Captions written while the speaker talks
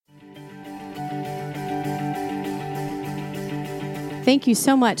Thank you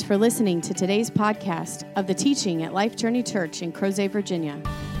so much for listening to today's podcast of the teaching at Life Journey Church in Crozet, Virginia.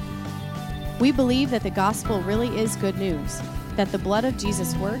 We believe that the gospel really is good news, that the blood of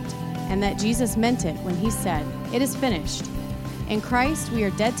Jesus worked, and that Jesus meant it when he said, "It is finished." In Christ, we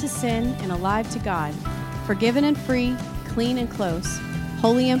are dead to sin and alive to God, forgiven and free, clean and close,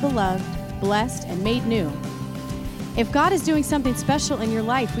 holy and beloved, blessed and made new. If God is doing something special in your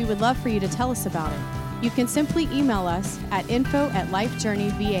life, we would love for you to tell us about it. You can simply email us at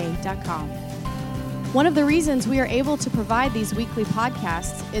info@lifejourneyva.com. One of the reasons we are able to provide these weekly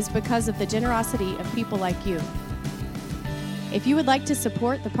podcasts is because of the generosity of people like you. If you would like to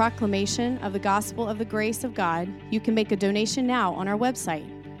support the proclamation of the gospel of the grace of God, you can make a donation now on our website,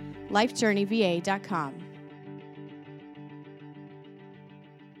 lifejourneyva.com.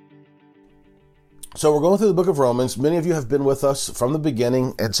 So we're going through the book of Romans. Many of you have been with us from the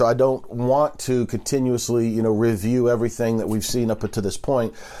beginning, and so I don't want to continuously, review everything that we've seen up to this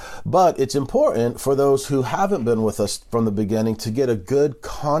point. But it's important for those who haven't been with us from the beginning to get a good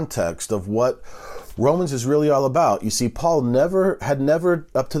context of what Romans is really all about. You see, Paul had never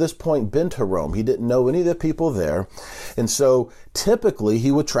up to this point been to Rome. He didn't know any of the people there. And so typically he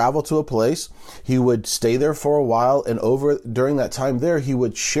would travel to a place, he would stay there for a while, and during that time there, he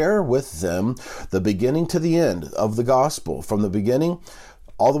would share with them the beginning to the end of the gospel, from the beginning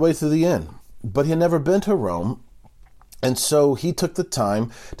all the way through the end. But he had never been to Rome. And so he took the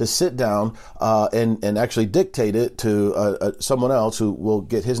time to sit down and actually dictate it to someone else who will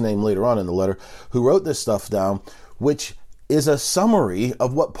get his name later on in the letter, who wrote this stuff down, which is a summary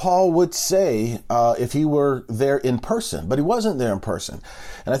of what Paul would say if he were there in person. But he wasn't there in person.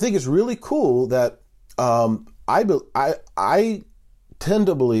 And I think it's really cool that I tend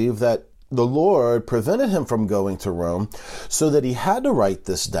to believe that the Lord prevented him from going to Rome so that he had to write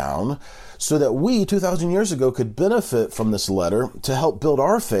this down so that we, 2,000 years ago, could benefit from this letter to help build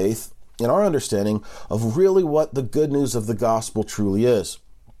our faith and our understanding of really what the good news of the gospel truly is.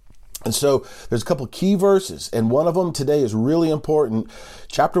 And so there's a couple of key verses, and one of them today is really important.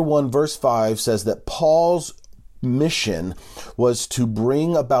 Chapter 1, verse 5 says that Paul's mission was to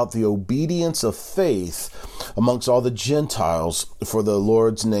bring about the obedience of faith amongst all the Gentiles for the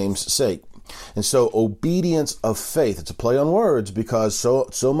Lord's name's sake. And so obedience of faith, it's a play on words because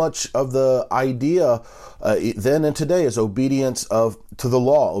so much of the idea then and today is obedience to the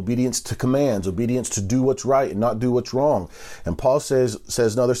law, obedience to commands, obedience to do what's right and not do what's wrong. And Paul says,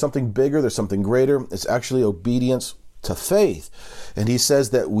 no, there's something bigger, there's something greater. It's actually obedience to faith. And he says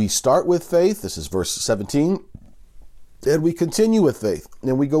that we start with faith. This is verse 17. And we continue with faith,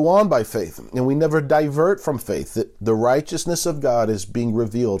 and we go on by faith, and we never divert from faith. The righteousness of God is being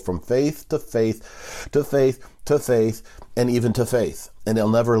revealed from faith to faith, to faith, to faith, and even to faith. And they'll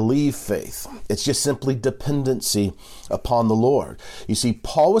never leave faith. It's just simply dependency upon the Lord. You see,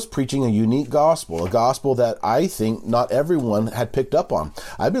 Paul was preaching a unique gospel, a gospel that I think not everyone had picked up on.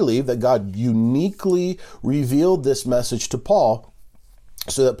 I believe that God uniquely revealed this message to Paul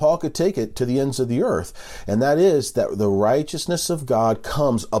so that Paul could take it to the ends of the earth. And that is that the righteousness of God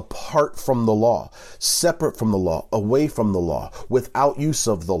comes apart from the law, separate from the law, away from the law, without use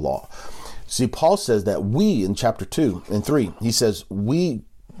of the law. See, Paul says that we, in chapter 2 and 3, he says, we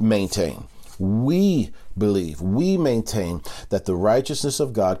maintain, we believe, we maintain that the righteousness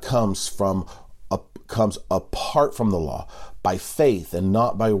of God comes apart from the law, by faith and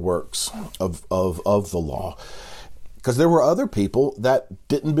not by works of the law. Because there were other people that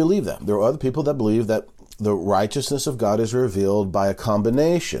didn't believe that. There were other people that believed that the righteousness of God is revealed by a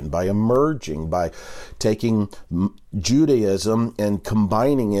combination, by a merging, by taking Judaism and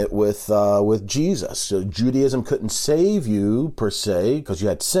combining it with Jesus. So Judaism couldn't save you per se because you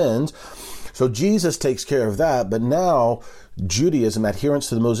had sins. So Jesus takes care of that. But now Judaism, adherence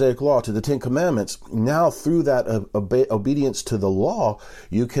to the Mosaic law, to the Ten Commandments, now through that obedience to the law,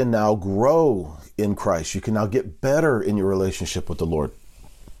 you can now grow in Christ. You can now get better in your relationship with the Lord.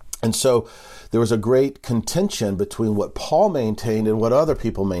 And so there was a great contention between what Paul maintained and what other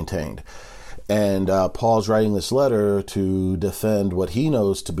people maintained. And Paul's writing this letter to defend what he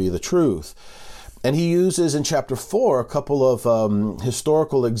knows to be the truth. And he uses in chapter 4 a couple of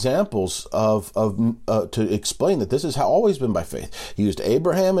historical examples to explain that this has always been by faith. He used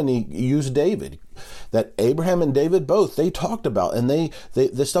Abraham and he used David. That Abraham and David both, they talked about, and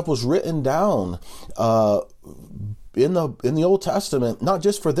this stuff was written down in the Old Testament, not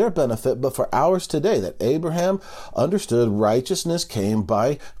just for their benefit, but for ours today. That Abraham understood righteousness came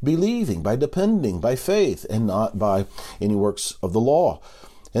by believing, by depending, by faith, and not by any works of the law.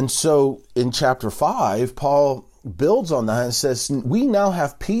 And so in chapter 5, Paul builds on that and says, we now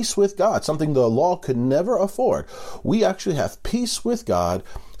have peace with God, something the law could never afford. We actually have peace with God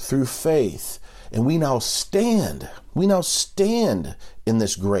through faith. And we now stand in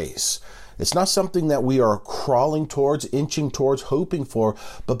this grace. It's not something that we are crawling towards, inching towards, hoping for,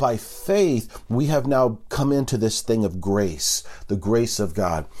 but by faith, we have now come into this thing of grace, the grace of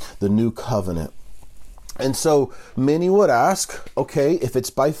God, the new covenant. And so many would ask, okay, if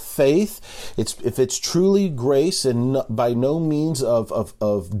it's by faith, if it's truly grace and by no means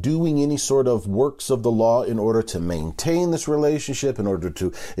of doing any sort of works of the law in order to maintain this relationship, in order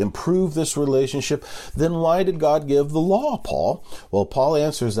to improve this relationship, then why did God give the law, Paul? Well, Paul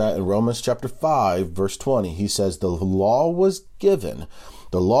answers that in Romans chapter 5, verse 20. He says, the law was given.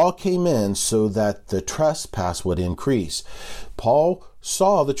 The law came in so that the trespass would increase. Paul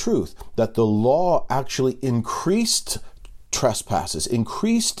saw the truth that the law actually increased trespasses,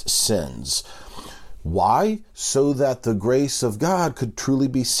 increased sins. Why? So that the grace of God could truly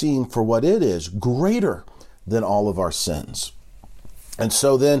be seen for what it is, greater than all of our sins. And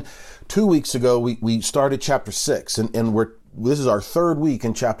so then 2 weeks ago, we started chapter 6, and this is our third week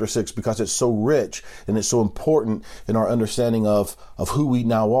in chapter 6 because it's so rich and it's so important in our understanding of who we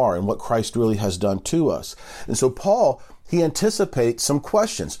now are and what Christ really has done to us. And so Paul, he anticipates some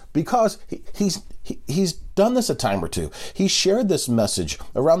questions because he's done this a time or two. He shared this message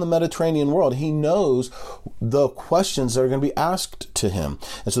around the Mediterranean world. He knows the questions that are going to be asked to him.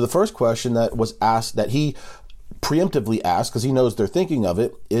 And so the first question that was asked, that he preemptively asked, because he knows they're thinking of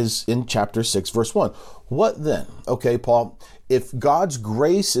it, is in chapter 6, verse 1. What then? Okay, Paul, if God's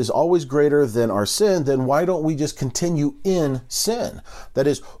grace is always greater than our sin, then why don't we just continue in sin? That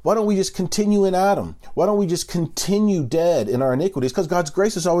is, why don't we just continue in Adam? Why don't we just continue dead in our iniquities? Because God's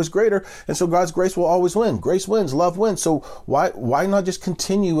grace is always greater, and so God's grace will always win. Grace wins, love wins. So why not just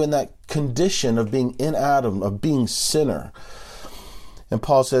continue in that condition of being in Adam, of being sinner? And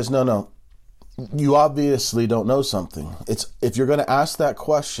Paul says, no. You obviously don't know something. If you're going to ask that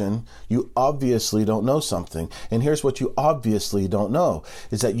question, you obviously don't know something. And here's what you obviously don't know,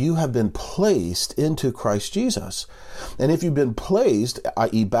 is that you have been placed into Christ Jesus. And if you've been placed,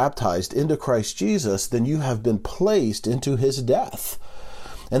 i.e. baptized into Christ Jesus, then you have been placed into his death.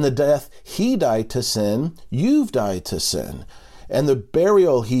 And the death he died to sin, you've died to sin. And the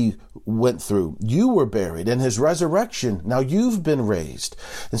burial he went through, you were buried. And his resurrection, now you've been raised.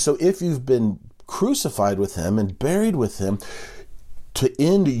 And so if you've been crucified with him and buried with him to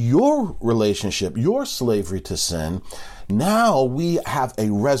end your relationship, your slavery to sin, now we have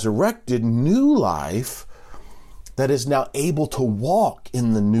a resurrected new life that is now able to walk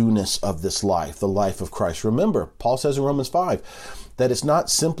in the newness of this life, the life of Christ. Remember, Paul says in Romans 5, that it's not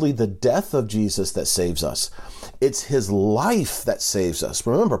simply the death of Jesus that saves us. It's his life that saves us.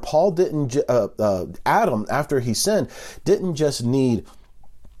 Remember, Adam, after he sinned, didn't just need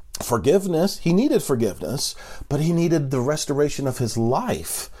forgiveness. He needed forgiveness, but he needed the restoration of his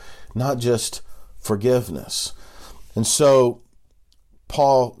life, not just forgiveness. And so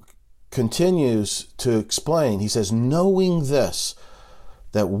Paul continues to explain. He says, knowing this,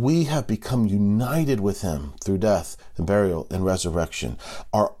 that we have become united with him through death and burial and resurrection.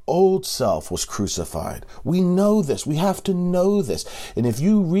 Our old self was crucified. We know this. We have to know this. And if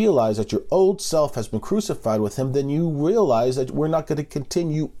you realize that your old self has been crucified with him, then you realize that we're not going to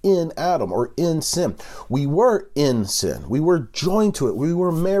continue in Adam or in sin. We were in sin. We were joined to it. We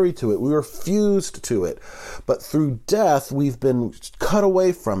were married to it. We were fused to it. But through death, we've been cut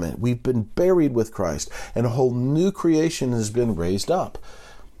away from it. We've been buried with Christ, and a whole new creation has been raised up.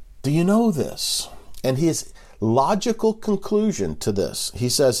 Do you know this? And his logical conclusion to this, he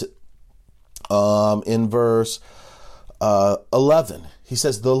says in verse 11, he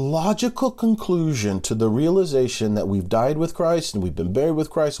says, the logical conclusion to the realization that we've died with Christ and we've been buried with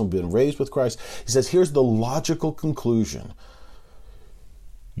Christ and we've been raised with Christ, he says, here's the logical conclusion.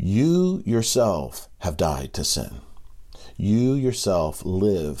 You yourself have died to sin. You yourself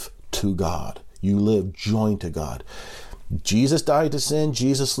live to God. You live joined to God. Jesus died to sin.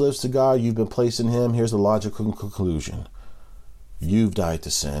 Jesus lives to God. You've been placed in him. Here's the logical conclusion. You've died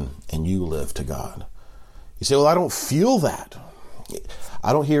to sin and you live to God. You say, well, I don't feel that.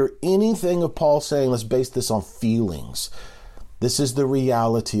 I don't hear anything of Paul saying, let's base this on feelings. This is the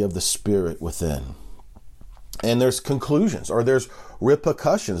reality of the Spirit within. And there's conclusions, or there's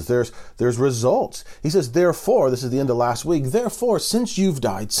repercussions, there's results. He says, therefore, this is the end of last week, therefore, since you've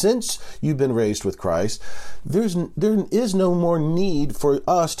died, since you've been raised with Christ, there is no more need for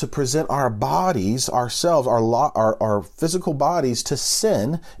us to present our bodies, ourselves, our physical bodies to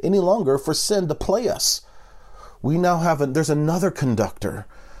sin any longer, for sin to play us. We now have there's another conductor.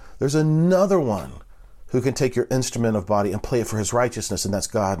 There's another one who can take your instrument of body and play it for his righteousness, and that's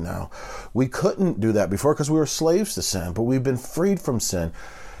God now. We couldn't do that before because we were slaves to sin, but we've been freed from sin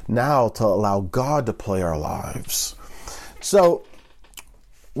now to allow God to play our lives. So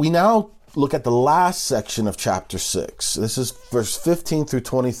we now look at the last section of chapter 6. This is verse 15 through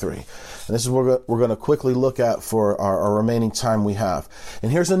 23. And this is what we're going to quickly look at for our remaining time we have. And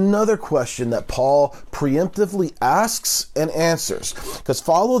here's another question that Paul preemptively asks and answers. Because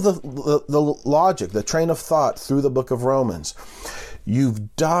follow the logic, the train of thought through the book of Romans.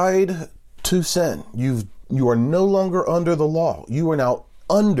 You've died to sin. You are no longer under the law. You're now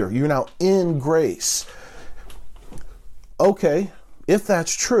in grace. Okay, if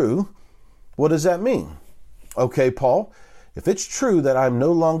that's true, what does that mean? Okay, Paul, if it's true that I'm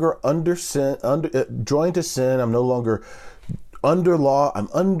no longer joined to sin, I'm no longer under law, I'm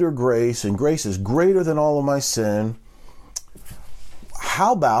under grace, and grace is greater than all of my sin,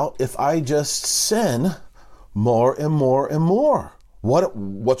 how about if I just sin more and more and more?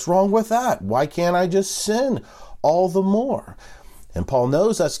 What's wrong with that? Why can't I just sin all the more? And Paul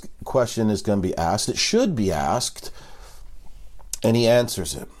knows that question is going to be asked. It should be asked. And he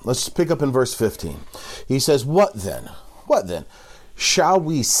answers it. Let's pick up in verse 15. He says, What then? What then? Shall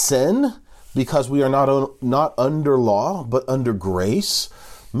we sin because we are not under law, but under grace?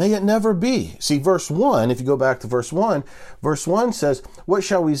 May it never be. See, verse 1, if you go back to verse 1 says, What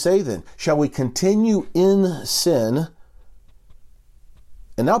shall we say then? Shall we continue in sin?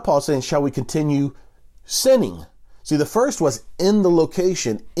 And now Paul's saying, Shall we continue sinning? See, the first was in the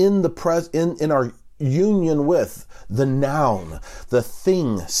location, in our union with the noun, the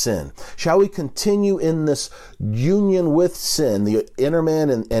thing sin. Shall we continue in this union with sin, the inner man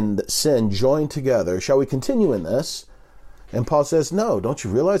and sin joined together? Shall we continue in this? And Paul says, no. Don't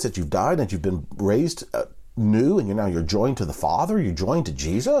you realize that you've died and you've been raised new and you're joined to the Father? You're joined to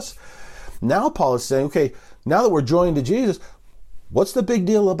Jesus? Now Paul is saying, okay, now that we're joined to Jesus, what's the big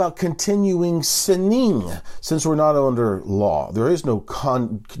deal about continuing sinning since we're not under law? There is no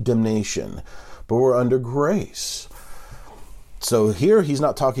condemnation, but we're under grace. So here he's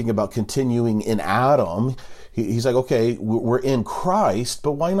not talking about continuing in Adam. He's like, okay, we're in Christ,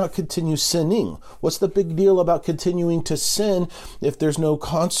 but why not continue sinning? What's the big deal about continuing to sin if there's no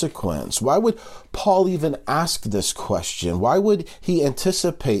consequence? Why would Paul even ask this question? Why would he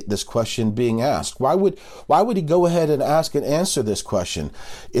anticipate this question being asked? Why would he go ahead and ask and answer this question?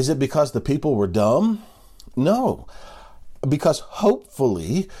 Is it because the people were dumb? No. Because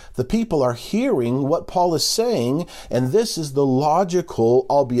hopefully the people are hearing what Paul is saying, and this is the logical,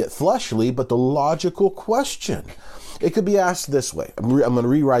 albeit fleshly, but the logical question. It could be asked this way. I'm going to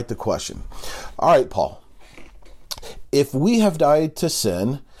rewrite the question. All right, Paul, if we have died to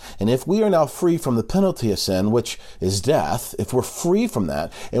sin, and if we are now free from the penalty of sin, which is death, if we're free from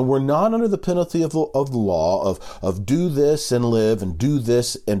that, and we're not under the penalty of the law of do this and live and do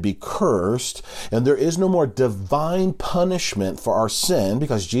this and be cursed, and there is no more divine punishment for our sin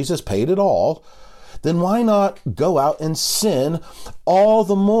because Jesus paid it all, then why not go out and sin all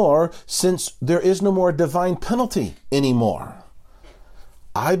the more since there is no more divine penalty anymore?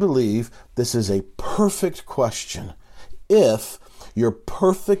 I believe this is a perfect question if you're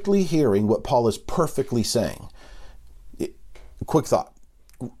perfectly hearing what Paul is perfectly saying. Quick thought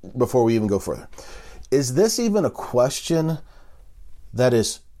before we even go further. Is this even a question that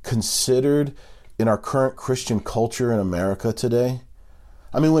is considered in our current Christian culture in America today?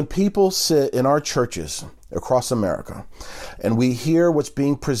 I mean, when people sit in our churches across America and we hear what's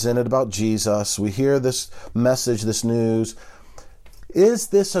being presented about Jesus, we hear this message, this news, is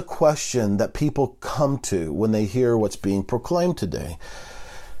this a question that people come to when they hear what's being proclaimed today?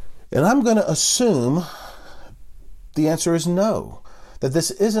 And I'm going to assume the answer is no, that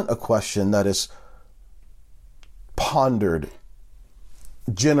this isn't a question that is pondered,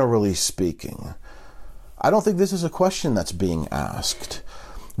 generally speaking. I don't think this is a question that's being asked.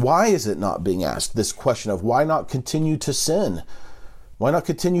 Why is it not being asked? This question of why not continue to sin? Why not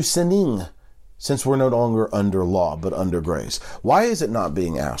continue sinning? Since we're no longer under law, but under grace. Why is it not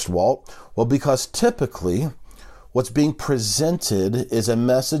being asked, Walt? Well, because typically what's being presented is a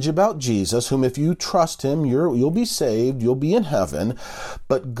message about Jesus, whom if you trust him, you'll be saved, you'll be in heaven.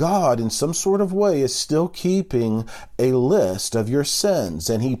 But God, in some sort of way, is still keeping a list of your sins,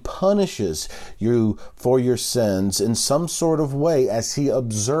 and he punishes you for your sins in some sort of way as he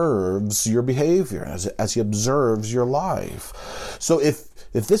observes your behavior, as he observes your life. So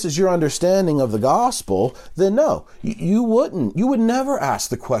if this is your understanding of the gospel, then no, you would never ask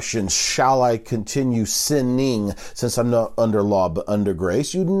the question, shall I continue sinning since I'm not under law but under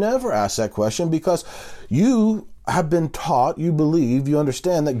grace? You'd never ask that question because you have been taught, you believe, you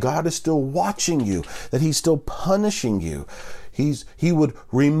understand that God is still watching you, that he's still punishing you. He would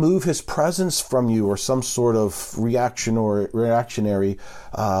remove his presence from you, or some sort of reactionary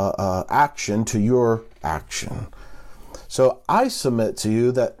action to your action. So I submit to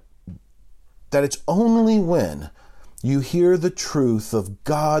you that it's only when you hear the truth of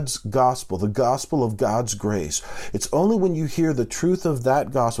God's gospel, the gospel of God's grace. It's only when you hear the truth of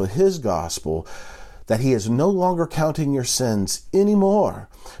that gospel, his gospel, that he is no longer counting your sins anymore,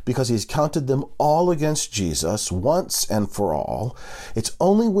 because he's counted them all against Jesus once and for all. It's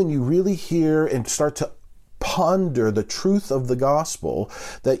only when you really hear and start to ponder the truth of the gospel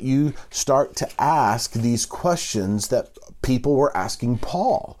that you start to ask these questions that people were asking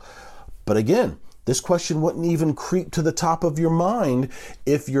Paul. But again, this question wouldn't even creep to the top of your mind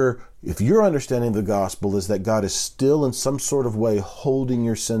if your understanding of the gospel is that God is still in some sort of way holding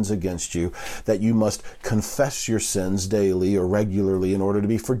your sins against you, that you must confess your sins daily or regularly in order to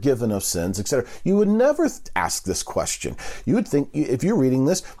be forgiven of sins, etc. You would never ask this question. You would think, if you're reading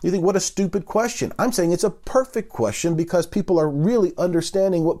this, you think, what a stupid question. I'm saying it's a perfect question because people are really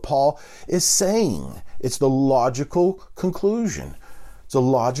understanding what Paul is saying. It's the logical conclusion. It's a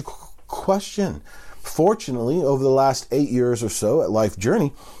logical question. Fortunately, over the last 8 years or so at Life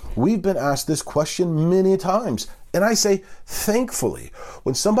Journey, we've been asked this question many times. And I say, thankfully,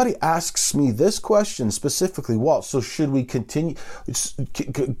 when somebody asks me this question specifically, Walt, so should we continue,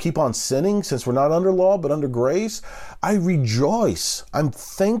 keep on sinning since we're not under law but under grace? I rejoice. I'm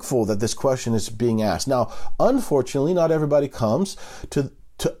thankful that this question is being asked. Now, unfortunately, not everybody comes to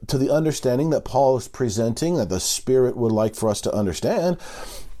the understanding that Paul is presenting, that the Spirit would like for us to understand.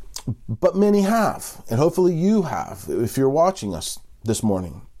 But many have, and hopefully you have, if you're watching us this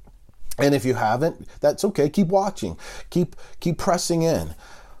morning. And if you haven't, that's okay. Keep watching. Keep pressing in.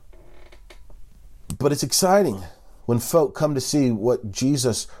 But it's exciting when folk come to see what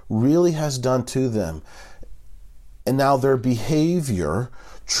Jesus really has done to them. And now their behavior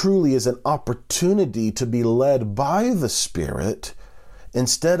truly is an opportunity to be led by the Spirit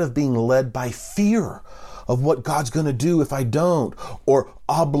instead of being led by fear of what God's going to do if I don't, or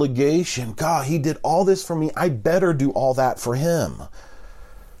obligation. God, he did all this for me. I better do all that for him.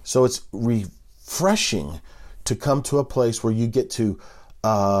 So it's refreshing to come to a place where you get to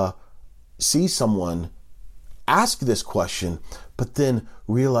see someone ask this question, but then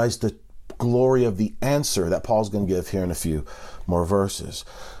realize the glory of the answer that Paul's going to give here in a few more verses.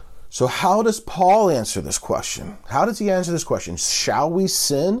 So how does Paul answer this question? How does he answer this question? Shall we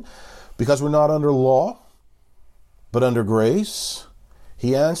sin because we're not under law, but under grace?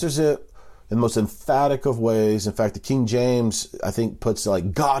 He answers it in the most emphatic of ways. In fact, the King James, I think, puts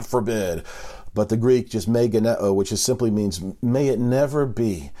like, God forbid. But the Greek just meganeo, which just simply means, may it never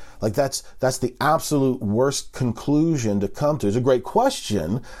be. Like that's the absolute worst conclusion to come to. It's a great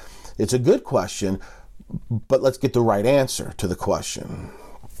question. It's a good question. But let's get the right answer to the question.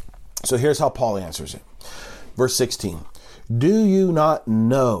 So here's how Paul answers it. Verse 16. Do you not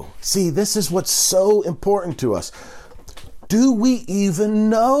know? See, this is what's so important to us. Do we even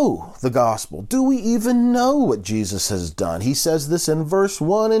know the gospel? Do we even know what Jesus has done? He says this in verse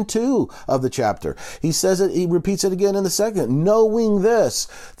 1 and 2 of the chapter. He says it, he repeats it again in the second. Knowing this,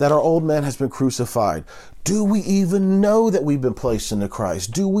 that our old man has been crucified. Do we even know that we've been placed into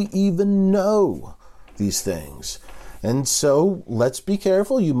Christ? Do we even know these things? And so let's be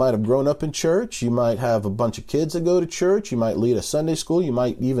careful. You might have grown up in church. You might have a bunch of kids that go to church. You might lead a Sunday school. You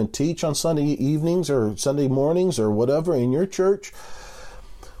might even teach on Sunday evenings or Sunday mornings or whatever in your church.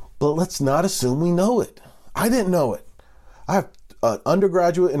 But let's not assume we know it. I didn't know it. I have an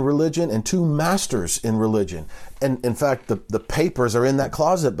undergraduate in religion and 2 masters in religion. And in fact, the papers are in that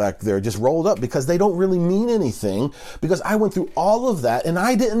closet back there, just rolled up, because they don't really mean anything, because I went through all of that and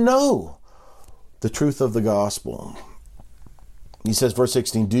I didn't know the truth of the gospel. He says, verse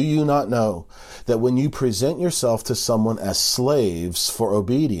 16, do you not know that when you present yourself to someone as slaves for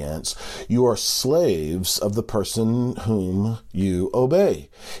obedience, you are slaves of the person whom you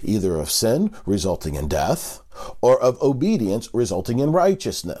obey, either of sin resulting in death or of obedience resulting in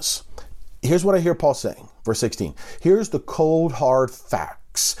righteousness? Here's what I hear Paul saying, verse 16. Here's the cold, hard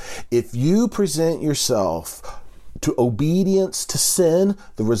facts. If you present yourself to obedience to sin,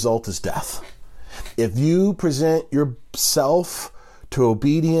 the result is death. If you present yourself to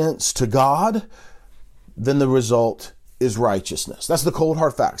obedience to God, then the result is righteousness. That's the cold,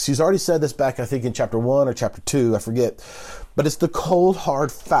 hard facts. He's already said this back, I think, in chapter 1 or chapter 2, I forget. But it's the cold,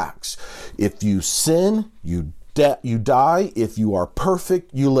 hard facts. If you sin, you die. If you are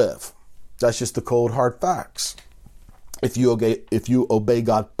perfect, you live. That's just the cold, hard facts. If you obey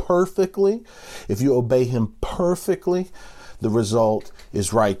God perfectly, if you obey him perfectly, the result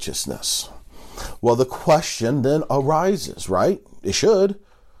is righteousness. Well, the question then arises, right? It should.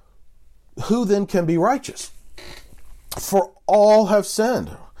 Who then can be righteous? For all have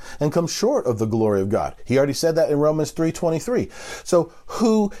sinned and come short of the glory of God. He already said that in Romans 3:23. So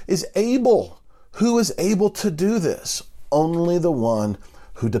who is able? Who is able to do this? Only the one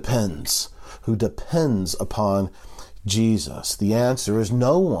who depends upon Jesus. The answer is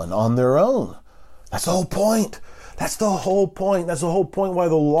no one on their own. That's the whole point. That's the whole point. That's the whole point why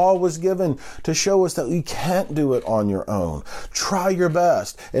the law was given, to show us that you can't do it on your own. Try your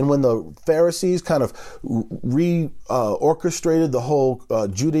best. And when the Pharisees kind of orchestrated the whole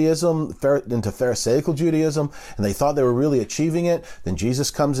Judaism into Pharisaical Judaism, and they thought they were really achieving it, then Jesus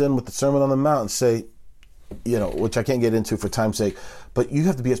comes in with the Sermon on the Mount and say, which I can't get into for time's sake, but you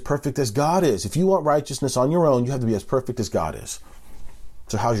have to be as perfect as God is. If you want righteousness on your own, you have to be as perfect as God is.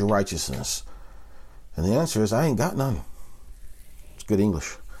 So how's your righteousness? And the answer is, I ain't got none. It's good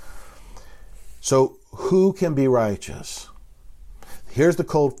English. So who can be righteous? Here's the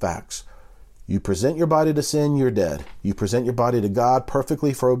cold facts. You present your body to sin, you're dead. You present your body to God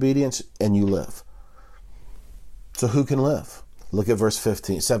perfectly for obedience, and you live. So who can live? Look at verse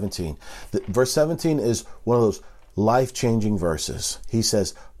 17. Verse 17 is one of those life-changing verses. He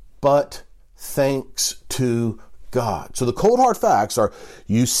says, but thanks to God. So the cold hard facts are,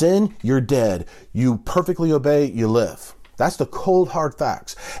 you sin, you're dead. You perfectly obey, you live. That's the cold hard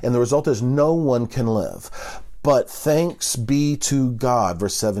facts. And the result is no one can live. But thanks be to God,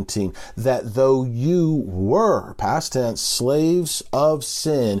 verse 17, that though you were, past tense, slaves of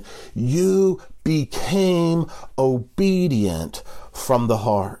sin, you became obedient from the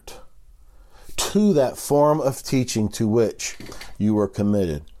heart to that form of teaching to which you were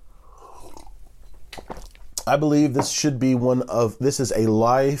committed. I believe this should be this is a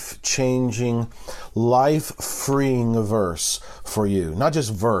life-changing, life-freeing verse for you. Not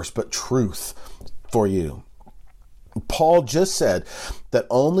just verse, but truth for you. Paul just said that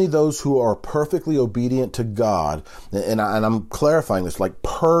only those who are perfectly obedient to God, and I'm clarifying this, like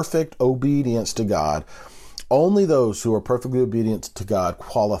perfect obedience to God, only those who are perfectly obedient to God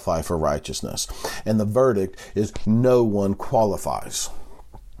qualify for righteousness. And the verdict is no one qualifies.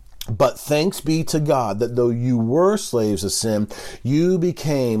 But thanks be to God that though you were slaves of sin, you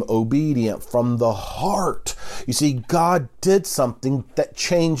became obedient from the heart. You see, God did something that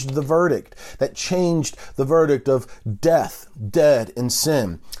changed the verdict, of death, dead in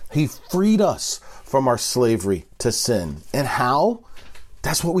sin. He freed us from our slavery to sin. And how?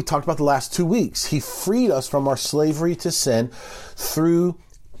 That's what we talked about the last 2 weeks. He freed us from our slavery to sin through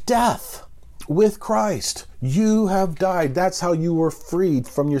death. With Christ, you have died. That's how you were freed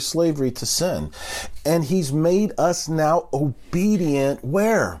from your slavery to sin. And he's made us now obedient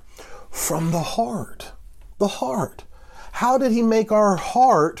where? From the heart. The heart. How did he make our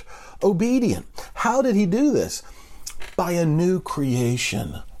heart obedient? How did he do this? By a new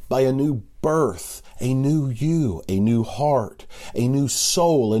creation, by a new birth, a new you, a new heart, a new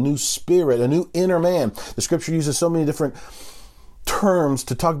soul, a new spirit, a new inner man. The scripture uses so many different terms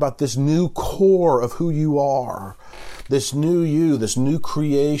to talk about this new core of who you are. This new you, this new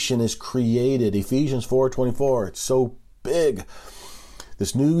creation is created. Ephesians 4:24. It's so big.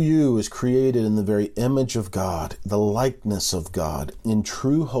 This new you is created in the very image of God, the likeness of God, in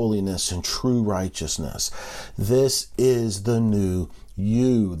true holiness and true righteousness. This is the new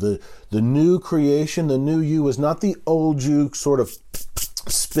you. The new creation, the new you is not the old you sort of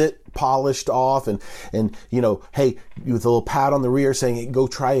spit polished off and hey, with a little pat on the rear saying, go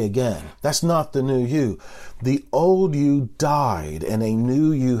try again. That's not the new you. The old you died and a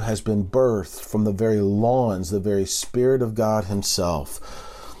new you has been birthed from the very lawns, the very Spirit of God himself,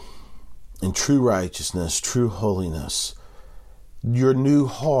 in true righteousness, true holiness. Your new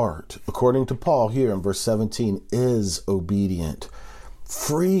heart, according to Paul here in verse 17, is obedient,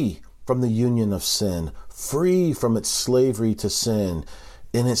 free from the union of sin, free from its slavery to sin.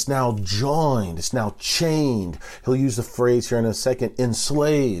 And it's now joined, it's now chained. He'll use the phrase here in a second,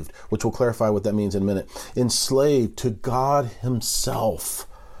 enslaved, which will clarify what that means in a minute. Enslaved to God himself.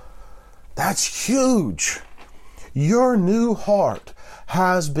 That's huge. Your new heart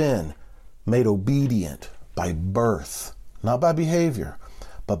has been made obedient by birth, not by behavior,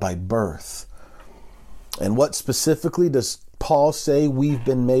 but by birth. And what specifically does Paul say we've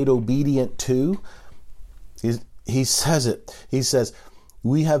been made obedient to? He says it. He says,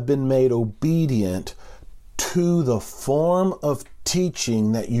 we have been made obedient to the form of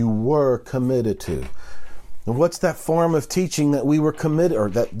teaching that you were committed to. And what's that form of teaching that we were committed, or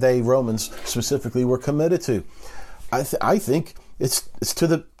that they, Romans specifically, were committed to? I think it's to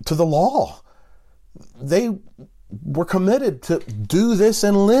the law. They were committed to do this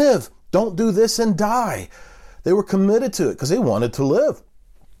and live. Don't do this and die. They were committed to it because they wanted to live.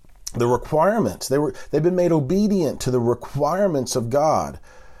 The requirements, they've been made obedient to the requirements of God.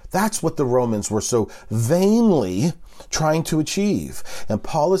 That's what the Romans were so vainly trying to achieve. And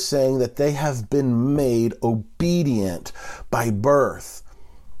Paul is saying that they have been made obedient by birth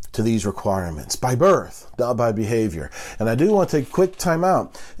to these requirements, by birth, not by behavior. And I do want to take a quick time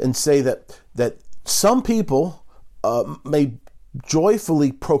out and say that some people may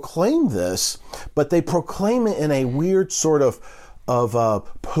joyfully proclaim this, but they proclaim it in a weird sort of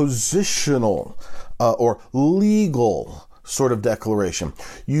positional or legal sort of declaration.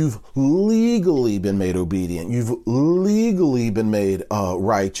 You've legally been made obedient. You've legally been made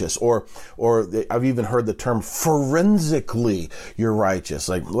righteous. Or I've even heard the term forensically you're righteous.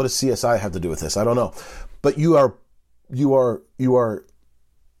 Like, what does CSI have to do with this? I don't know. But you are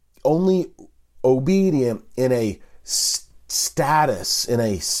only obedient in a status, in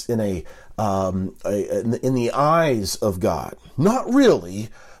the eyes of God. Not really,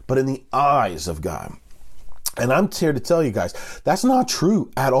 but in the eyes of God. And I'm here to tell you guys, that's not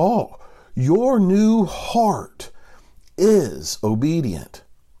true at all. Your new heart is obedient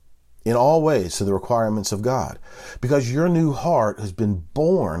in all ways to the requirements of God, because your new heart has been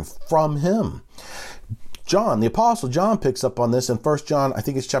born from Him. John, the Apostle John, picks up on this in 1 John, I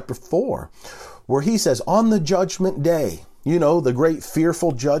think it's chapter 4, where he says, on the judgment day, you know, the great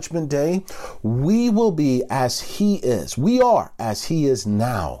fearful judgment day, we will be as He is. We are as He is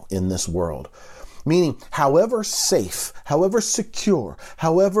now in this world. Meaning, however safe, however secure,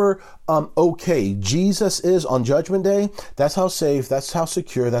 however okay Jesus is on Judgment Day, that's how safe, that's how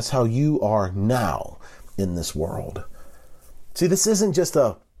secure, that's how you are now in this world. See, this isn't just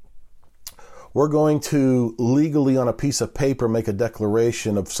we're going to legally on a piece of paper make a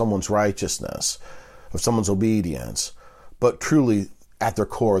declaration of someone's righteousness, of someone's obedience, but truly at their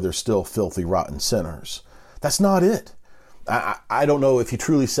core, they're still filthy, rotten sinners. That's not it. I don't know if he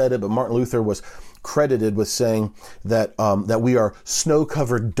truly said it, but Martin Luther was credited with saying that we are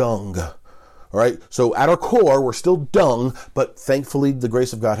snow-covered dung. All right. So at our core, we're still dung, but thankfully the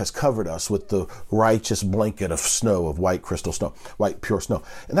grace of God has covered us with the righteous blanket of snow, of white crystal snow, white pure snow.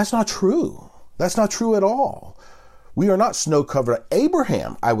 And that's not true. That's not true at all. We are not snow-covered.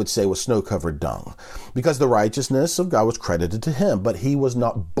 Abraham, I would say, was snow-covered dung because the righteousness of God was credited to him, but he was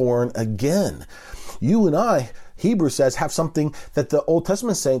not born again. You and I, Hebrews says, have something that the Old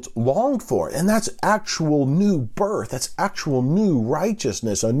Testament saints longed for, and that's actual new birth. That's actual new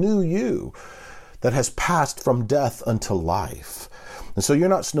righteousness, a new you that has passed from death unto life. And so you're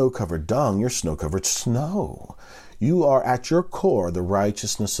not snow-covered dung, you're snow-covered snow. You are at your core the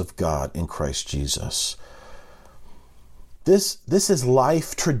righteousness of God in Christ Jesus. This is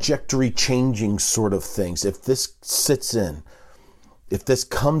life trajectory changing sort of things. If this sits in, if this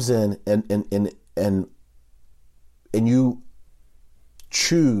comes in and you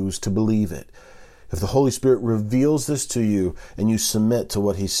choose to believe it, if the Holy Spirit reveals this to you and you submit to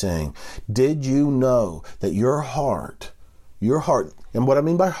what He's saying, did you know that your heart, and what I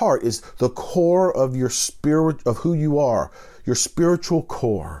mean by heart is the core of your spirit, of who you are, your spiritual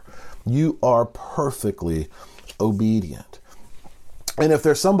core, you are perfectly obedient. And if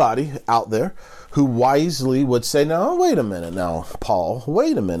there's somebody out there who wisely would say, no, wait a minute now, Paul.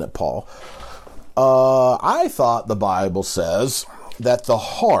 I thought the Bible says that the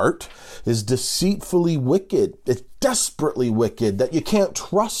heart is deceitfully wicked. It's desperately wicked, that you can't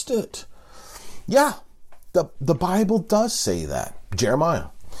trust it. Yeah, the Bible does say that. Jeremiah,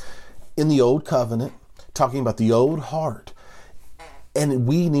 in the Old Covenant, talking about the old heart. And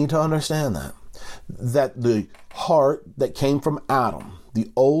we need to understand that the heart that came from Adam, the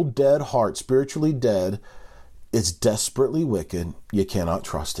old dead heart, spiritually dead, is desperately wicked. You cannot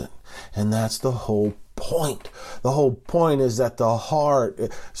trust it. And that's the whole point. The whole point is that the heart,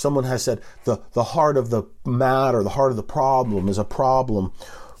 someone has said, the heart of the matter, the heart of the problem is a problem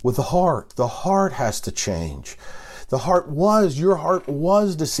with the heart. The heart has to change. Your heart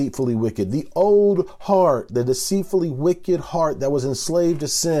was deceitfully wicked. The old heart, the deceitfully wicked heart that was enslaved to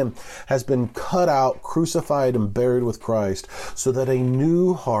sin, has been cut out, crucified, and buried with Christ, so that a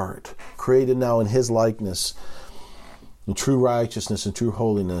new heart, created now in His likeness, in true righteousness and true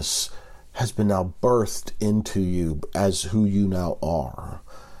holiness, has been now birthed into you as who you now are.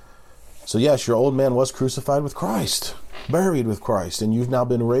 So yes, your old man was crucified with Christ, buried with Christ, and you've now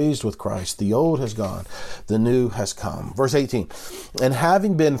been raised with Christ. The old has gone, the new has come. Verse 18, and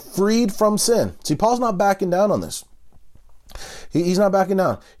having been freed from sin. See, Paul's not backing down on this. He's not backing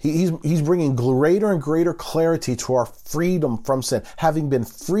down. He's bringing greater and greater clarity to our freedom from sin. Having been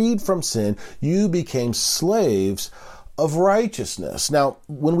freed from sin, you became slaves of righteousness. Now,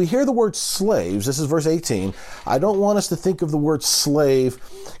 when we hear the word slaves, this is verse 18, I don't want us to think of the word slave,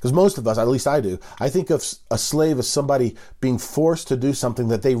 because most of us, at least I do, I think of a slave as somebody being forced to do something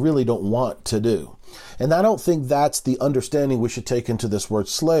that they really don't want to do. And I don't think that's the understanding we should take into this word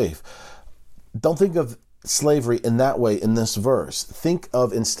slave. Don't think of slavery in that way in this verse. Think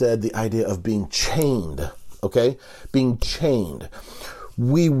of instead the idea of being chained, okay? Being chained.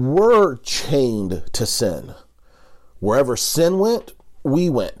 We were chained to sin. Wherever sin went, we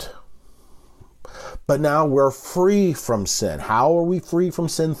went. But now we're free from sin. How are we free from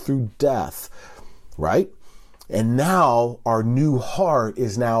sin? Through death, right? And now our new heart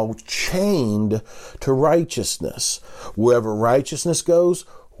is now chained to righteousness. Wherever righteousness goes,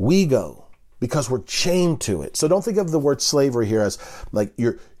 we go, because we're chained to it. So don't think of the word slavery here as like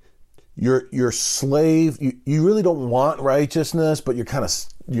you're slave. You really don't want righteousness, but you're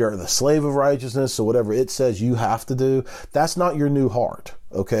the slave of righteousness. So whatever it says you have to do, that's not your new heart.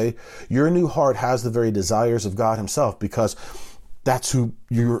 Okay. Your new heart has the very desires of God himself, because that's who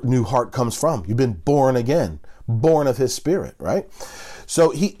your new heart comes from. You've been born again, born of his spirit, right?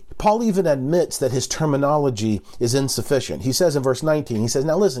 So Paul even admits that his terminology is insufficient. He says in verse 19, he says,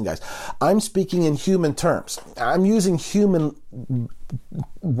 now listen, guys, I'm speaking in human terms. I'm using human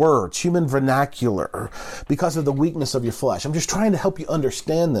words, human vernacular, because of the weakness of your flesh. I'm just trying to help you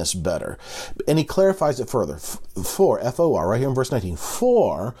understand this better. And he clarifies it further. For, F-O-R, right here in verse 19,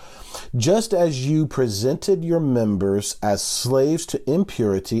 for just as you presented your members as slaves to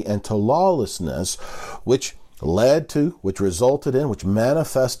impurity and to lawlessness, which resulted in, which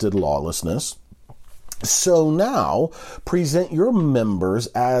manifested lawlessness, so now present your members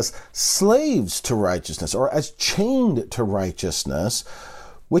as slaves to righteousness, or as chained to righteousness,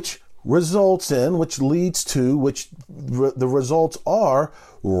 which results in, which leads to, the results are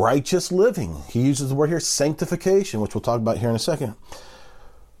righteous living. He uses the word here, sanctification, which we'll talk about here in a second.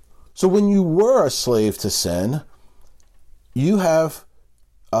 So when you were a slave to sin, you have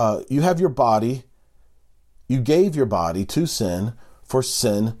your body. You gave your body to sin for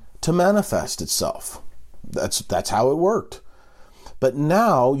sin to manifest itself. That's how it worked. But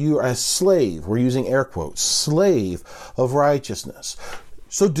now you are a slave. We're using air quotes, slave of righteousness.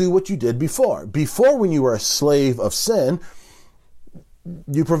 So do what you did before. Before, when you were a slave of sin,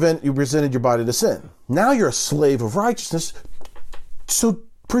 you presented your body to sin. Now you're a slave of righteousness. So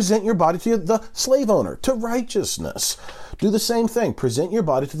present your body to the slave owner, to righteousness. Do the same thing. Present your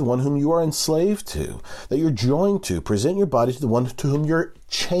body to the one whom you are enslaved to, that you're joined to. Present your body to the one to whom you're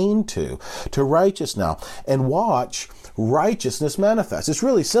chained to righteous now. And watch righteousness manifest. It's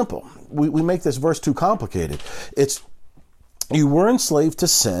really simple. We make this verse too complicated. You were enslaved to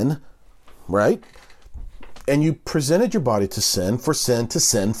sin, right? And you presented your body to sin for sin to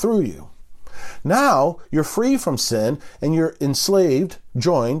sin through you. Now you're free from sin and you're enslaved,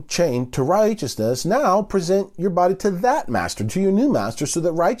 joined, chained to righteousness. Now present your body to that master, to your new master, so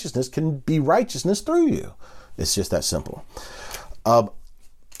that righteousness can be righteousness through you. It's just that simple. And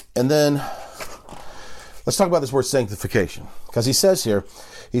then let's talk about this word sanctification, because he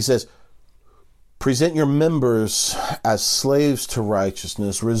says, present your members as slaves to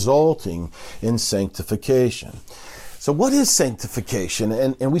righteousness, resulting in sanctification. So what is sanctification?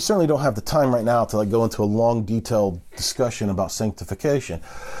 And we certainly don't have the time right now to go into a long, detailed discussion about sanctification.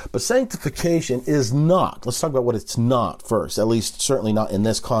 But sanctification is not, let's talk about what it's not first, at least certainly not in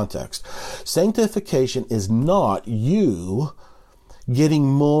this context. Sanctification is not you getting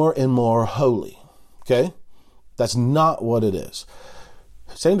more and more holy, okay? That's not what it is.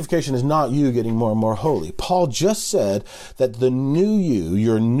 Sanctification is not you getting more and more holy. Paul just said that the new you,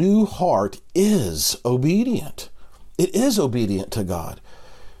 your new heart, is obedient. It is obedient to God.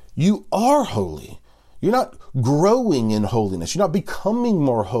 You are holy. You're not growing in holiness. You're not becoming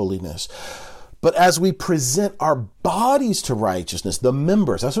more holiness. But as we present our bodies to righteousness, the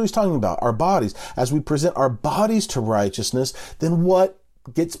members, that's what he's talking about, our bodies. As we present our bodies to righteousness, then what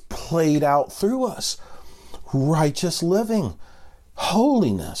gets played out through us? Righteous living,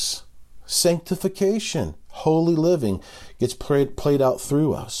 holiness, sanctification, holy living gets played out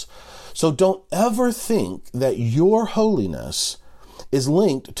through us. So don't ever think that your holiness is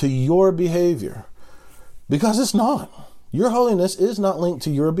linked to your behavior, because it's not. Your holiness is not linked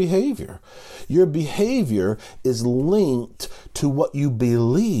to your behavior. Your behavior is linked to what you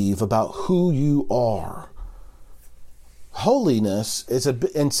believe about who you are. Holiness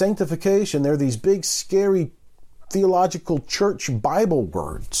and sanctification, they're these big, scary theological church Bible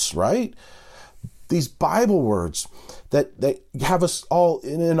words, right? these Bible words that have us all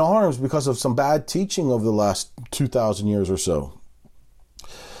in arms because of some bad teaching over the last 2,000 years or so.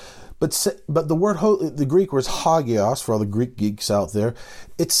 But the word holy, the Greek word is hagios, for all the Greek geeks out there.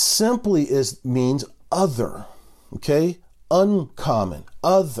 It simply means other, okay? Uncommon,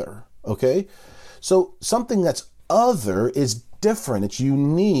 other, okay? So something that's other is different. It's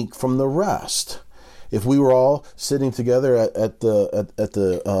unique from the rest. If we were all sitting together at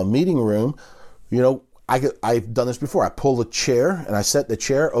the meeting room, I've done this before. I pull a chair and I set the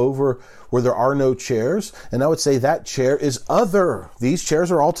chair over where there are no chairs, and I would say that chair is other. These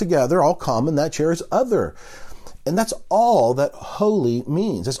chairs are all together, all common. That chair is other. And that's all that holy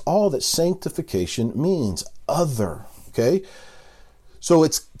means. That's all that sanctification means. Other. Okay? So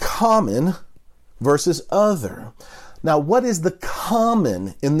it's common versus other. Now, what is the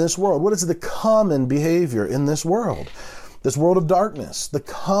common in this world? What is the common behavior in this world? This world of darkness. The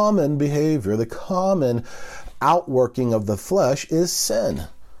common behavior, the common outworking of the flesh is sin,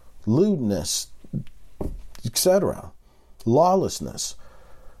 lewdness, etc., lawlessness.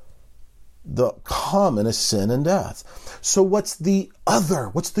 The common is sin and death. So what's the other?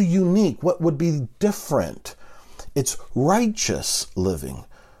 What's the unique? What would be different? It's righteous living.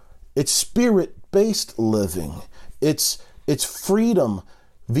 It's spirit-based living. It's freedom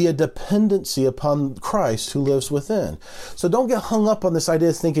via dependency upon Christ who lives within. So don't get hung up on this idea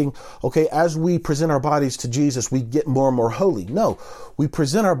of thinking, okay, as we present our bodies to Jesus, we get more and more holy. No, we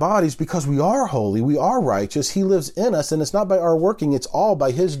present our bodies because we are holy, we are righteous, He lives in us, and it's not by our working, it's all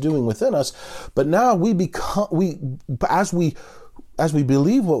by His doing within us. But now as we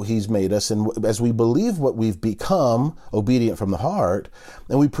believe what He's made us, and as we believe what we've become, obedient from the heart,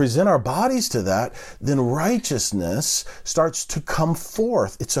 and we present our bodies to that, then righteousness starts to come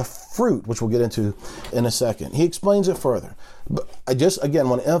forth. It's a fruit, which we'll get into in a second. He explains it further. But I just, again,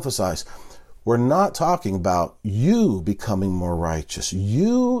 want to emphasize, we're not talking about you becoming more righteous.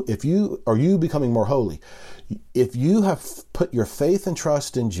 You becoming more holy. If you have put your faith and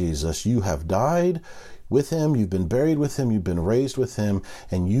trust in Jesus, you have died with Him, you've been buried with Him, you've been raised with Him,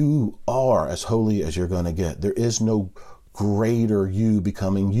 and you are as holy as you're going to get. There is no greater you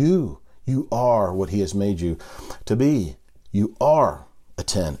becoming you. You are what He has made you to be. You are a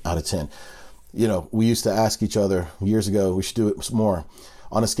 10 out of 10. We used to ask each other years ago, we should do it more.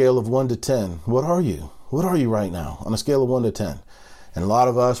 On a scale of 1 to 10, what are you? What are you right now? On a scale of 1 to 10. And a lot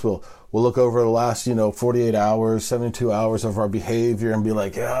of us will look over the last, 48 hours, 72 hours of our behavior and be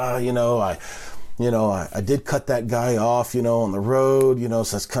like, I did cut that guy off, on the road, so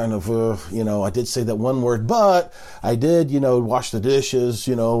that's kind of, I did say that one word, but I did, wash the dishes,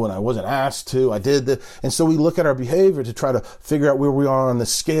 when I wasn't asked to. I did that. And so we look at our behavior to try to figure out where we are on the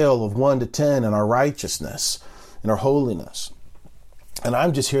scale of 1 to 10 in our righteousness and our holiness. And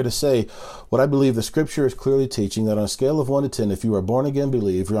I'm just here to say what I believe the Scripture is clearly teaching, that on a scale of 1 to 10, if you are born again,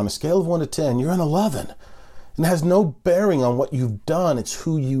 you're on a scale of 1 to 10, you're an 11. And it has no bearing on what you've done. It's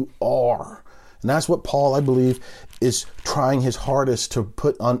who you are. And that's what Paul, I believe, is trying his hardest to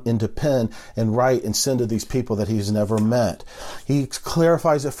put into pen and write and send to these people that he's never met. He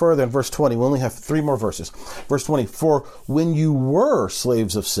clarifies it further in verse 20. We only have 3 more verses. Verse 20, for when you were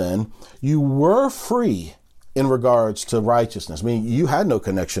slaves of sin, you were free in regards to righteousness. I mean, you had no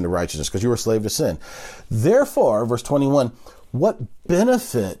connection to righteousness because you were a slave to sin. Therefore, verse 21, what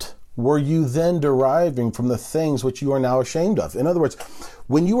benefit were you then deriving from the things which you are now ashamed of? In other words,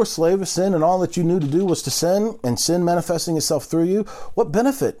 when you were slave of sin and all that you knew to do was to sin, and sin manifesting itself through you, what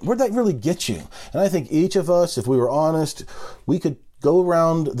benefit? Where'd that really get you? And I think each of us, if we were honest, we could go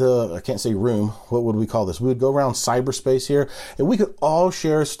around I can't say room, what would we call this? We would go around cyberspace here, and we could all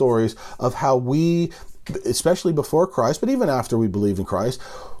share stories of how we, especially before Christ, but even after we believe in Christ,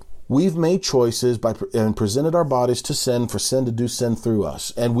 we've made choices and presented our bodies to sin for sin to do sin through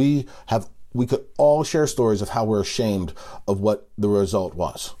us. And we could all share stories of how we're ashamed of what the result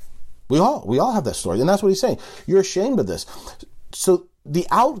was. We all have that story. And that's what he's saying. You're ashamed of this. So the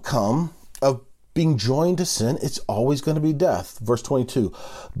outcome of being joined to sin, it's always going to be death. Verse 22.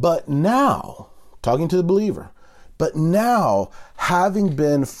 But now, talking to the believer, but now, having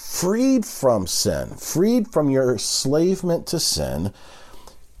been freed from sin, freed from your enslavement to sin,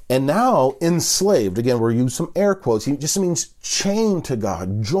 and now enslaved, again, we're using some air quotes. It just means chained to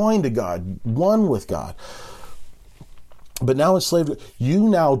God, joined to God, one with God. But now enslaved, you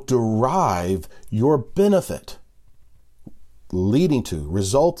now derive your benefit, leading to,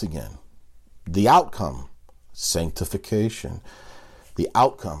 resulting in, the outcome, sanctification, the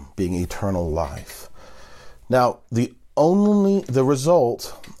outcome being eternal life. Now, the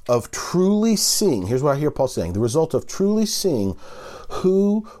result of truly seeing, here's what I hear Paul saying, the result of truly seeing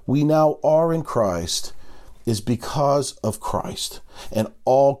Who we now are in Christ is because of Christ. And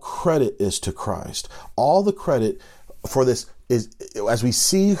all credit is to Christ. All the credit for this is, as we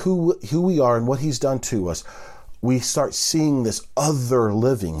see who we are and what he's done to us, we start seeing this other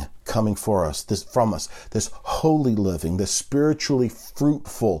living coming from us, this holy living, this spiritually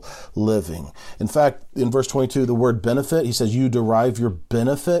fruitful living. In fact, in verse 22, the word benefit, he says, you derive your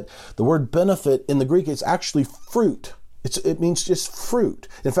benefit. The word benefit in the Greek, it's actually fruit. It means just fruit.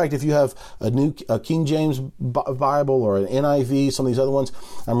 In fact, if you have a King James Bible or an NIV, some of these other ones,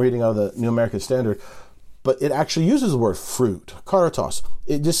 I'm reading out of the New American Standard, but it actually uses the word fruit, karatos.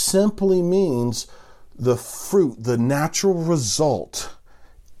 It just simply means the fruit, the natural result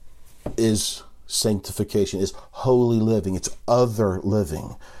is sanctification, is holy living, it's other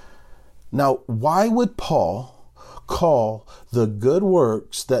living. Now, why would Paul call the good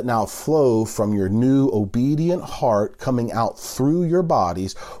works that now flow from your new obedient heart coming out through your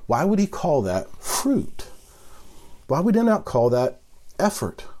bodies, why would he call that fruit? Why would he not call that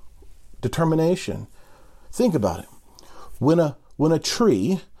effort, determination? Think about it. When a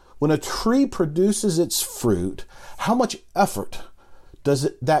tree produces its fruit, how much effort does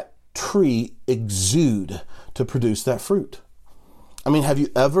that tree exude to produce that fruit? I mean,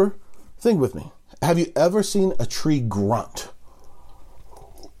 think with me, have you ever seen a tree grunt?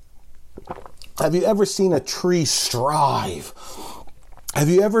 Have you ever seen a tree strive? Have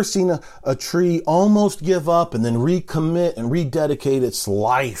you ever seen a tree almost give up and then recommit and rededicate its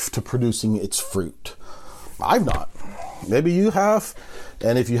life to producing its fruit? I've not. Maybe you have.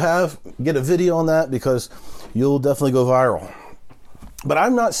 And if you have, get a video on that because you'll definitely go viral. But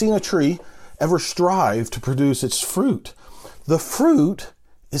I've not seen a tree ever strive to produce its fruit. The fruit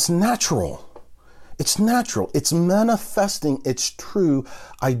is natural. It's natural. It's manifesting its true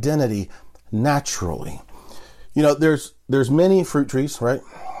identity naturally. You know, there's many fruit trees, right?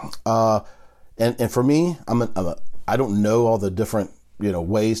 And for me, I don't know all the different,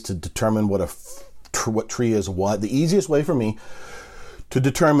 ways to determine what tree is what. The easiest way for me to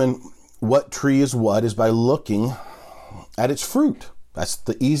determine what tree is what is by looking at its fruit. That's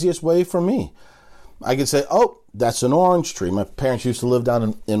the easiest way for me. I can say, oh, that's an orange tree. My parents used to live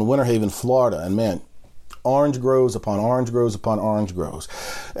down in Winter Haven, Florida, and man, orange grows upon orange grows upon orange grows.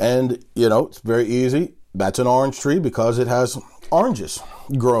 And, it's very easy. That's an orange tree because it has oranges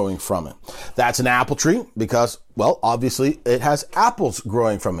growing from it. That's an apple tree because, well, obviously it has apples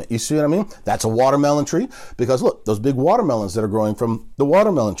growing from it. You see what I mean? That's a watermelon tree because look, those big watermelons that are growing from the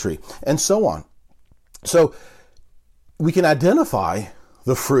watermelon tree, and so on. So we can identify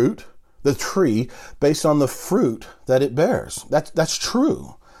the fruit, the tree, based on the fruit that it bears. That's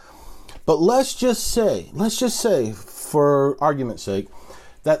true. But let's just say, for argument's sake,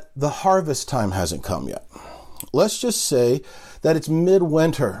 that the harvest time hasn't come yet. Let's just say that it's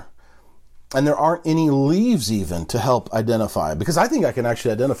midwinter and there aren't any leaves even to help identify. Because I think I can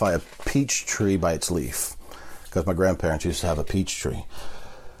actually identify a peach tree by its leaf, because my grandparents used to have a peach tree.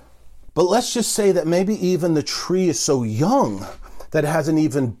 But let's just say that maybe even the tree is so young that it hasn't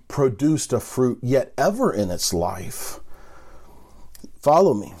even produced a fruit yet ever in its life.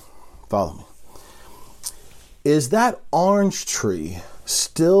 Follow me. Is that orange tree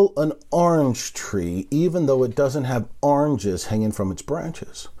still an orange tree even though it doesn't have oranges hanging from its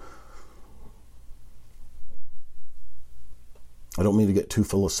branches? I don't mean to get too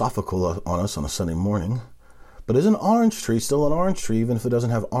philosophical on us on a Sunday morning, but is an orange tree still an orange tree even if it doesn't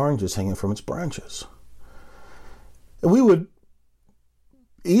have oranges hanging from its branches? And we would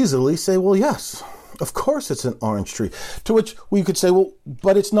easily say, well, yes, of course it's an orange tree. To which we could say, well,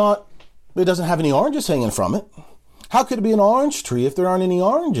 but it doesn't have any oranges hanging from it. How could it be an orange tree if there aren't any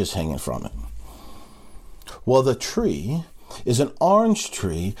oranges hanging from it? Well, the tree is an orange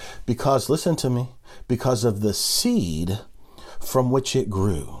tree because, listen to me, because of the seed from which it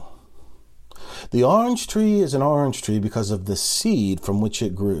grew. The orange tree is an orange tree because of the seed from which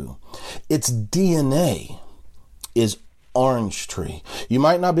it grew. Its DNA is orange tree. You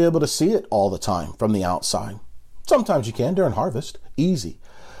might not be able to see it all the time from the outside. Sometimes you can during harvest, easy.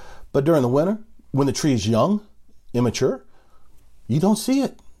 But during the winter, when the tree is young, immature, you don't see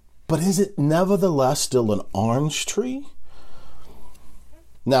it. But is it nevertheless still an orange tree?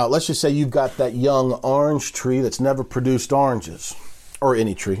 Now, let's just say you've got that young orange tree that's never produced oranges, or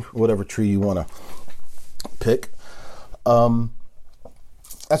any tree, whatever tree you want to pick.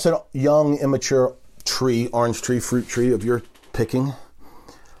 That's a young, immature tree, orange tree, fruit tree of your picking.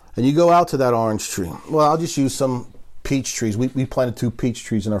 And you go out to that orange tree. Well, I'll just use some peach trees. We planted 2 peach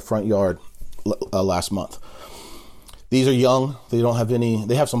trees in our front yard last month. These are young. They don't have any,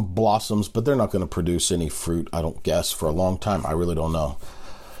 they have some blossoms, but they're not going to produce any fruit, I don't guess, for a long time. I really don't know.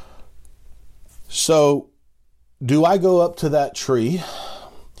 So do I go up to that tree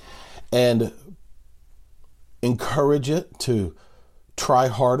and encourage it to try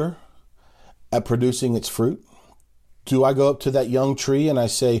harder at producing its fruit? Do I go up to that young tree and I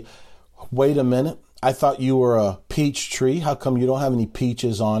say, wait a minute, I thought you were a peach tree. How come you don't have any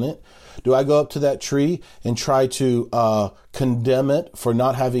peaches on it? Do I go up to that tree and try to condemn it for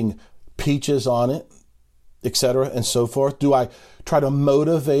not having peaches on it, etc., and so forth? Do I try to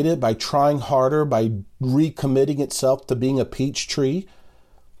motivate it by trying harder, by recommitting itself to being a peach tree?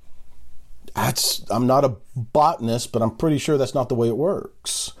 I'm not a botanist, but I'm pretty sure that's not the way it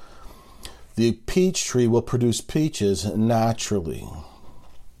works. The peach tree will produce peaches naturally.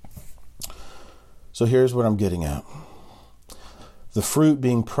 So here's what I'm getting at. The fruit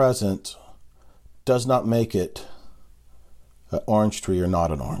being present does not make it an orange tree or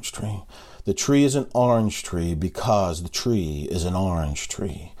not an orange tree. The tree is an orange tree because the tree is an orange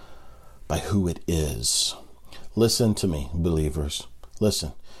tree by who it is. Listen to me, believers.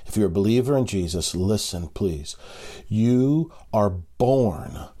 Listen. If you're a believer in Jesus, listen, please. You are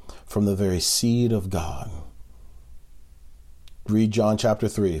born from the very seed of God. Read John chapter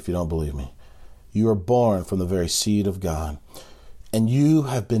 3 if you don't believe me. You are born from the very seed of God. And you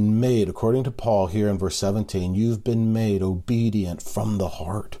have been made, according to Paul here in verse 17, you've been made obedient from the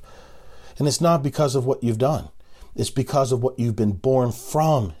heart. And it's not because of what you've done. It's because of what you've been born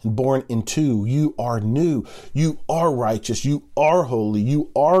from and born into. You are new. You are righteous. You are holy.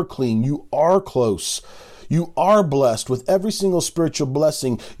 You are clean. You are close. You are blessed with every single spiritual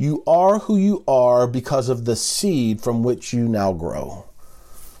blessing. You are who you are because of the seed from which you now grow.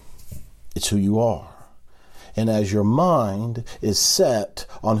 It's who you are. And as your mind is set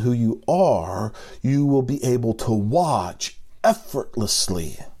on who you are, you will be able to watch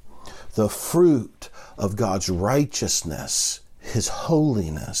effortlessly the fruit of God's righteousness, His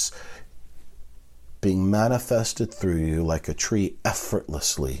holiness, being manifested through you like a tree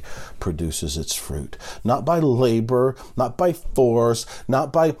effortlessly produces its fruit. Not by labor, not by force,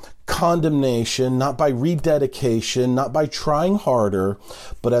 not by condemnation, not by rededication, not by trying harder,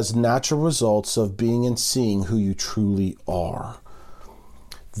 but as natural results of being and seeing who you truly are.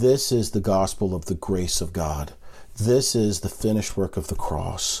 This is the gospel of the grace of God. This is the finished work of the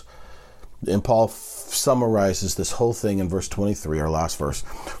cross. And Paul summarizes this whole thing in verse 23, our last verse,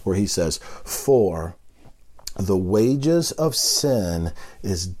 where he says, "For the wages of sin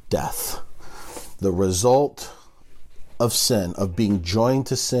is death." The result of sin, of being joined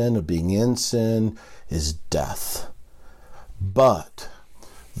to sin, of being in sin, is death. But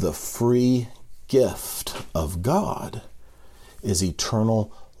the free gift of God is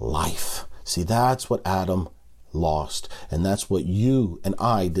eternal life. See, that's what Adam lost. And that's what you and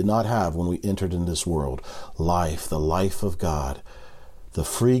I did not have when we entered in this world. Life, the life of God. The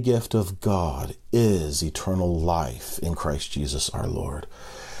free gift of God is eternal life in Christ Jesus our Lord.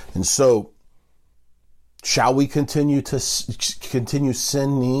 And so, shall we continue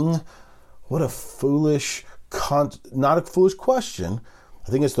sinning? What a foolish, not a foolish question.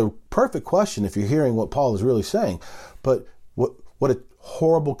 I think it's the perfect question if you're hearing what Paul is really saying. But what a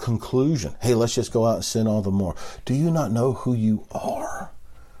horrible conclusion. Hey, let's just go out and sin all the more. Do you not know who you are?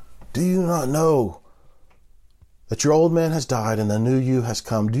 Do you not know that your old man has died and the new you has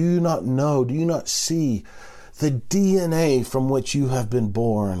come? Do you not know? Do you not see the DNA from which you have been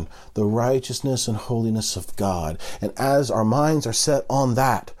born, the righteousness and holiness of God? And as our minds are set on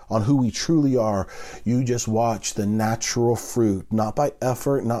that, on who we truly are, you just watch the natural fruit, not by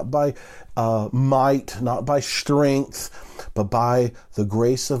effort, not by might, not by strength, but by the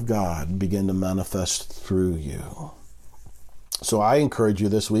grace of God begin to manifest through you. So I encourage you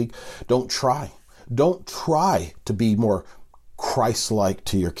this week, don't try to be more Christ-like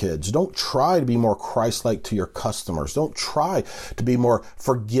to your kids. Don't try to be more Christ-like to your customers. Don't try to be more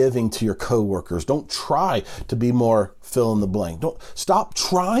forgiving to your coworkers. Don't try to be more fill in the blank. Don't stop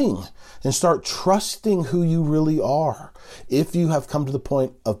trying and start trusting who you really are. If you have come to the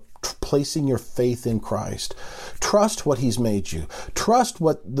point of placing your faith in Christ, trust what He's made you. Trust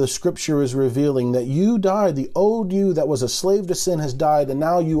what the Scripture is revealing, that you died. The old you that was a slave to sin has died, and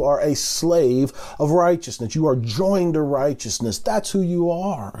now you are a slave of righteousness. You are joined to righteousness. That's who you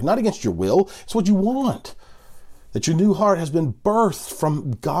are. Not against your will. It's what you want. That your new heart has been birthed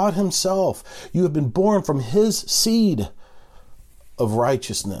from God Himself. You have been born from His seed of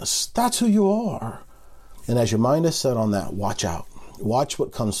righteousness. That's who you are. And as your mind is set on that, watch out. Watch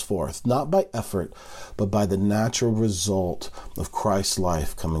what comes forth, not by effort, but by the natural result of Christ's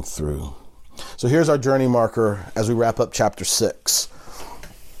life coming through. So here's our journey marker as we wrap up chapter 6.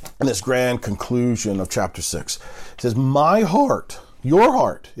 And this grand conclusion of chapter 6. It says, my heart, your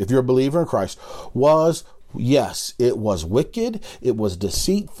heart, if you're a believer in Christ, was, yes, it was wicked, it was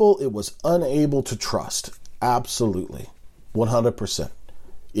deceitful, it was unable to trust. Absolutely. 100%.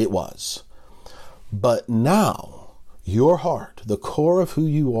 It was. But now, your heart, the core of who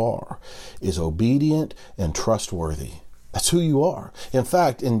you are, is obedient and trustworthy. That's who you are. In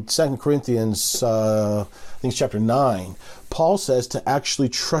fact, in 2 Corinthians, I think it's chapter 9, Paul says to actually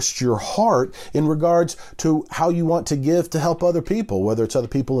trust your heart in regards to how you want to give to help other people, whether it's other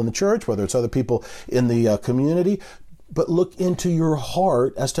people in the church, whether it's other people in the community. But look into your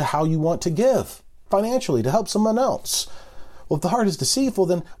heart as to how you want to give financially to help someone else. Well, if the heart is deceitful,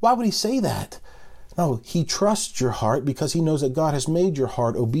 then why would he say that? No, he trusts your heart because he knows that God has made your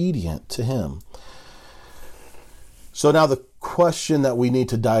heart obedient to him. So now the question that we need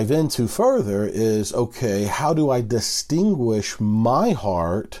to dive into further is, okay, how do I distinguish my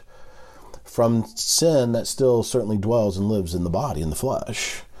heart from sin that still certainly dwells and lives in the body, in the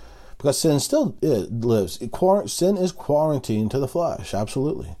flesh? Because sin still lives. Sin is quarantined to the flesh,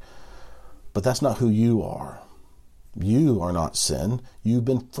 absolutely. But that's not who you are. You are not sin. You've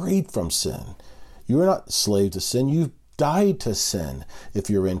been freed from sin. You are not slave to sin. You've died to sin if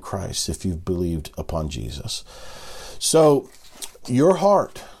you're in Christ, if you've believed upon Jesus. So your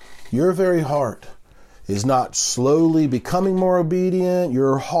heart, your very heart, is not slowly becoming more obedient.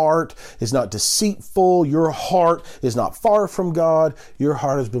 Your heart is not deceitful. Your heart is not far from God. Your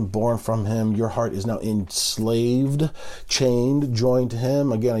heart has been born from him. Your heart is now enslaved, chained, joined to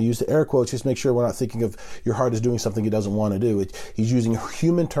him. Again, I use the air quotes just to make sure we're not thinking of your heart is doing something it doesn't want to do. He's using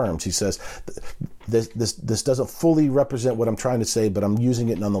human terms. He says, this doesn't fully represent what I'm trying to say, but I'm using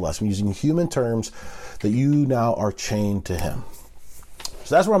it nonetheless. I'm using human terms that you now are chained to him.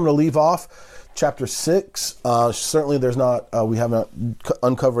 So that's where I'm going to leave off. Chapter 6, certainly there's not, we haven't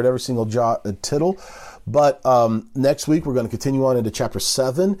uncovered every single jot and tittle, but next week we're going to continue on into chapter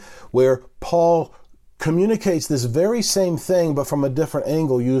 7, where Paul communicates this very same thing, but from a different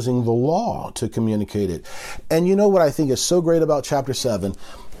angle, using the law to communicate it. And you know what I think is so great about chapter 7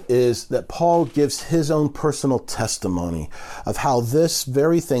 is that Paul gives his own personal testimony of how this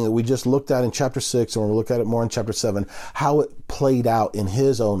very thing that we just looked at in chapter 6, and we'll look at it more in chapter 7, how it played out in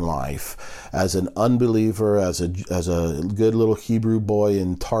his own life as an unbeliever, as a good little Hebrew boy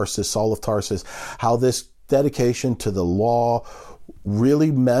in Tarsus, Saul of Tarsus, how this dedication to the law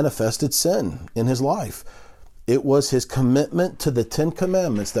really manifested sin in his life. It was his commitment to the 10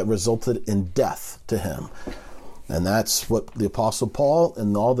 Commandments that resulted in death to him. And that's what the Apostle Paul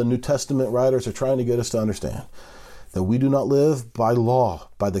and all the New Testament writers are trying to get us to understand. That we do not live by law,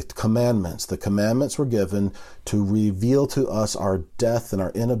 by the commandments. The commandments were given to reveal to us our death and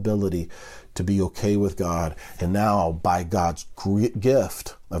our inability to be okay with God. And now, by God's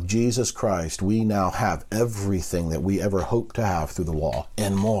gift of Jesus Christ, we now have everything that we ever hoped to have through the law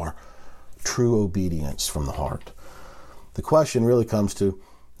and more. True obedience from the heart. The question really comes to,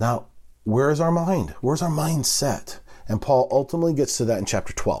 now, where is our mind? Where's our mind set? And Paul ultimately gets to that in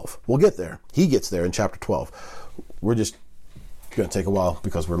chapter 12. We'll get there. He gets there in chapter 12. We're just going to take a while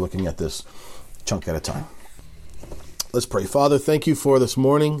because we're looking at this chunk at a time. Let's pray. Father, thank you for this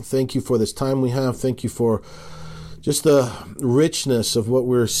morning. Thank you for this time we have. Thank you for just the richness of what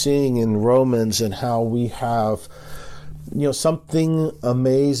we're seeing in Romans and how we have, something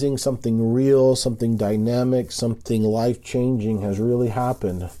amazing, something real, something dynamic, something life-changing has really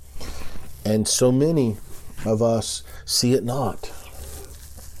happened. And so many of us see it not.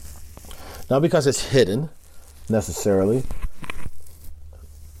 Not because it's hidden, necessarily.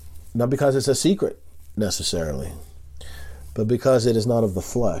 Not because it's a secret, necessarily. But because it is not of the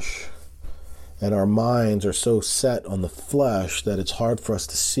flesh. And our minds are so set on the flesh that it's hard for us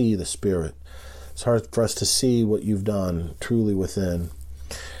to see the Spirit. It's hard for us to see what you've done truly within.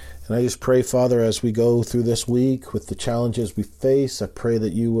 And I just pray, Father, as we go through this week with the challenges we face, I pray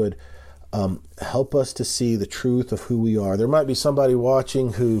that you would help us to see the truth of who we are. There might be somebody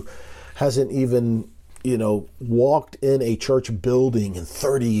watching who hasn't even, walked in a church building in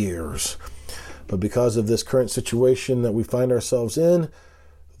 30 years. But because of this current situation that we find ourselves in,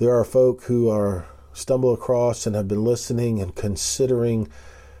 there are folk who stumble across and have been listening and considering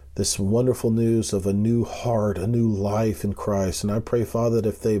this wonderful news of a new heart, a new life in Christ. And I pray, Father, that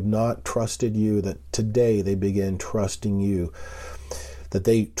if they've not trusted you, that today they begin trusting you. That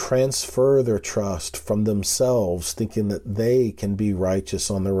they transfer their trust from themselves, thinking that they can be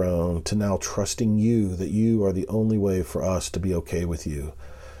righteous on their own, to now trusting you, that you are the only way for us to be okay with you.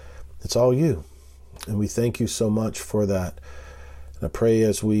 It's all you. And we thank you so much for that. And I pray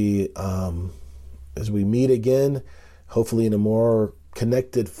as we meet again, hopefully in a more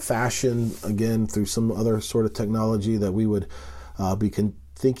connected fashion again through some other sort of technology, that we would be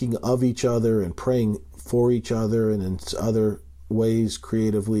thinking of each other and praying for each other, and in other ways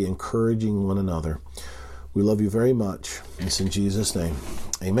creatively encouraging one another. We love you very much. It's in Jesus' name.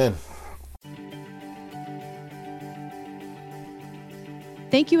 Amen.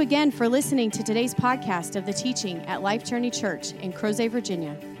 Thank you again for listening to today's podcast of the teaching at Life Journey Church in Crozet,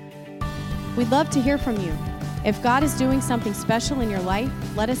 Virginia. We'd love to hear from you. If God is doing something special in your life,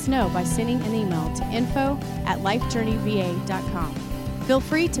 let us know by sending an email to info@lifejourneyva.com. Feel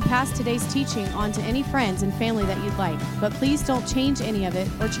free to pass today's teaching on to any friends and family that you'd like, but please don't change any of it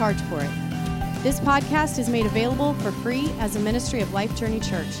or charge for it. This podcast is made available for free as a ministry of Life Journey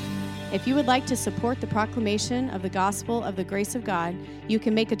Church. If you would like to support the proclamation of the gospel of the grace of God, you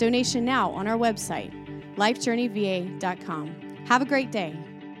can make a donation now on our website, lifejourneyva.com. Have a great day.